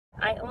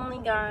I only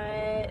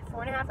got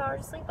 4.5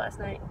 hours of sleep last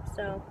night,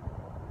 so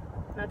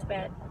not too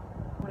bad.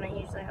 When I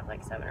usually have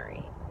like 7 or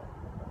 8.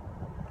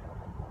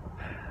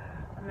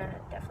 I'm gonna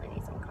definitely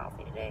need some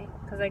coffee today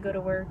because I go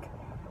to work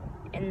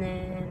and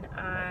then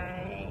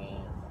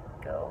I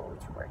go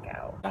to work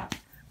out.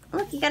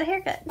 Look, you got a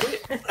haircut.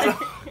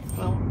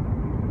 Well,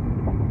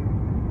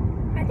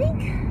 I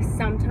think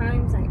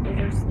sometimes I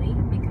oversleep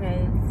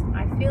because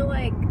I feel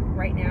like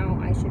right now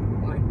I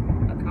should want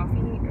a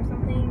coffee or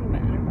something,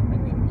 but I don't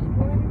really need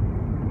one.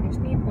 I just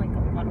need like a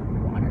lot of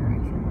water, I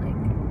feel like.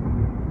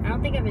 I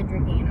don't think I've been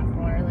drinking enough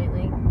water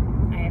lately.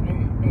 I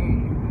haven't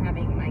been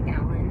having my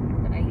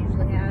gallon that I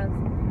usually have,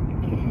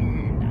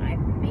 and I've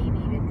maybe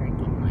been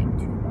drinking like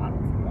 2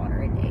 bottles of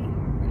water a day,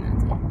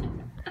 and that's it.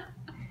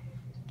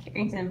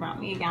 Carrington brought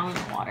me a gallon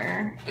of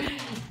water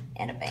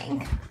and a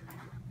bang.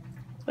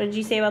 What did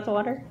you say about the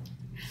water?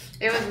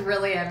 It was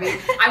really heavy.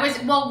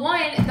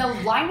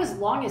 The line was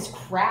long as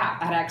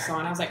crap at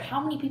Exxon. I was like, how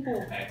many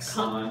people?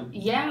 Exxon?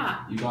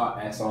 Yeah. You got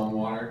Exxon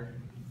water?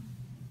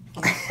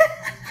 I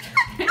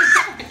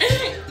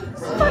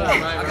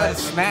got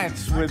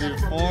snatched with your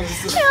phone.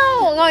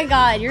 Oh my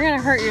god, you're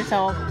gonna hurt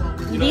yourself.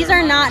 These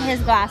are not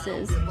his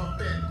glasses.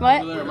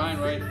 What? They're mine,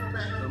 right?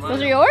 They're mine.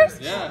 Those are yours?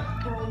 Yeah.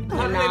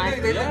 They're not.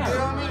 Yeah.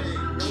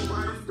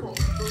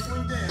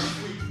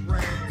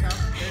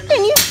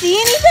 Can you see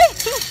anything?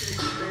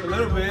 A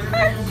little bit.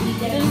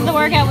 This is the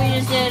workout we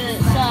just did and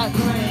it sucked.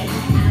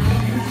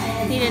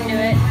 He didn't do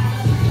it.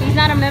 He's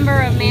not a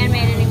member of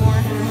Man-Made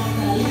anymore.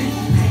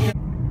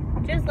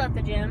 Just left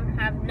the gym,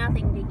 have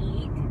nothing to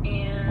eat,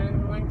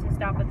 and went to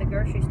stop at the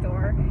grocery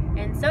store.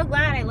 And so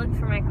glad I looked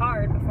for my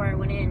card before I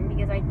went in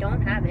because I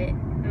don't have it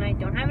and I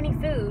don't have any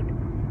food.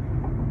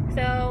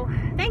 So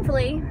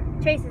thankfully,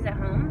 Chase is at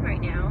home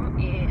right now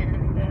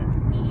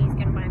and he's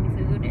gonna buy me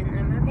food and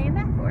I'm gonna pay him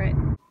back for it.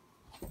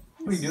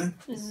 What are you doing?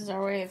 This is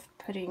our way of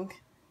putting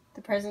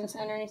the presents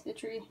underneath the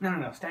tree.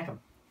 No, stack them.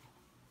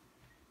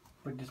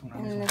 Put this one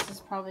on And this this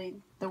is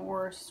probably the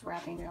worst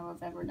wrapping job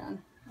I've ever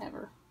done.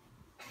 Ever.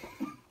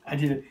 one. I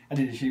did a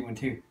shitty one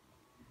too.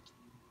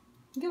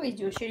 You can always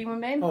do a shitty one,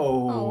 babe.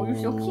 Oh, you're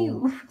so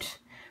cute.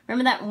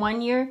 Remember that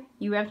one year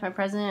you wrapped my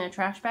present in a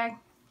trash bag?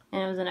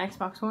 And it was an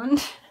Xbox One?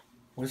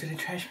 Was it a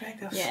trash bag?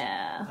 That was,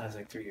 Yeah. That was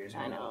like 3 years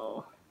ago. I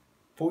know.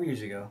 4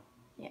 years ago.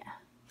 Yeah.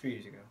 3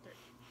 years ago.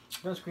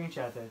 Don't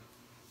screenshot that.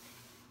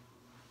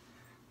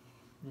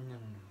 No.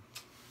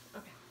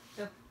 Okay,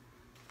 go.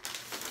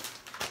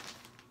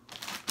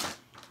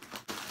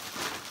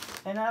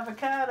 An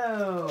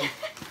avocado! Avocado!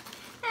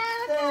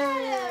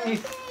 Hey.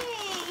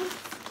 Thanks!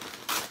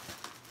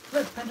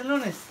 Look,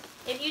 pantalones!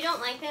 If you don't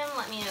like them,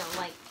 let me know.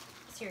 Like,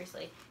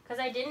 seriously. Because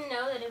I didn't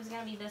know that it was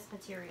going to be this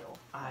material.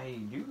 I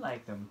do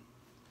like them.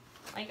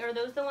 Like, are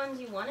those the ones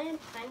you wanted?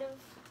 Kind of?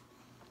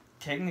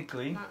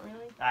 Technically. Not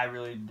really? I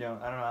really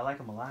don't. I don't know. I like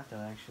them a lot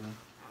though, actually.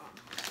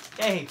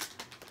 Hey!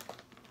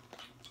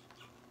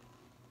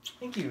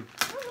 Thank you.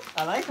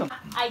 I like them.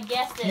 I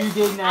guessed it. You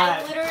did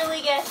not. I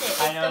literally guessed it.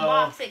 It's I the know.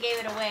 box that gave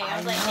it away. I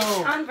was like,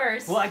 it's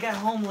Converse. Well, I got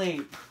home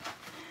late.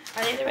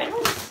 Are they the red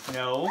ones?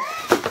 No.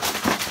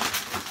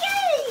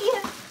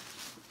 Yay!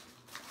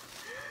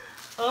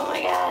 Oh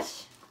my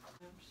gosh.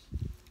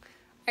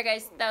 Alright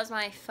guys, that was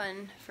my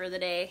fun for the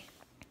day.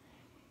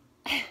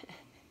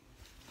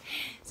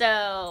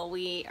 So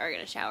we are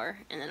gonna shower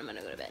and then I'm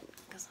gonna go to bed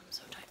because I'm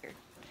so tired.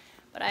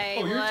 But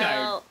you're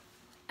tired.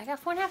 I got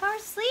 4.5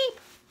 hours of sleep.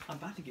 I'm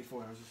about to get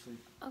 4 hours of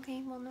sleep.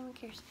 Okay, well no one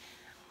cares.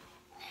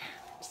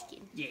 Just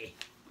kidding. Yeah.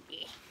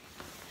 Yeah.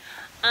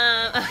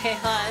 Okay,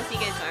 hold on, see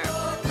you guys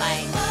tomorrow.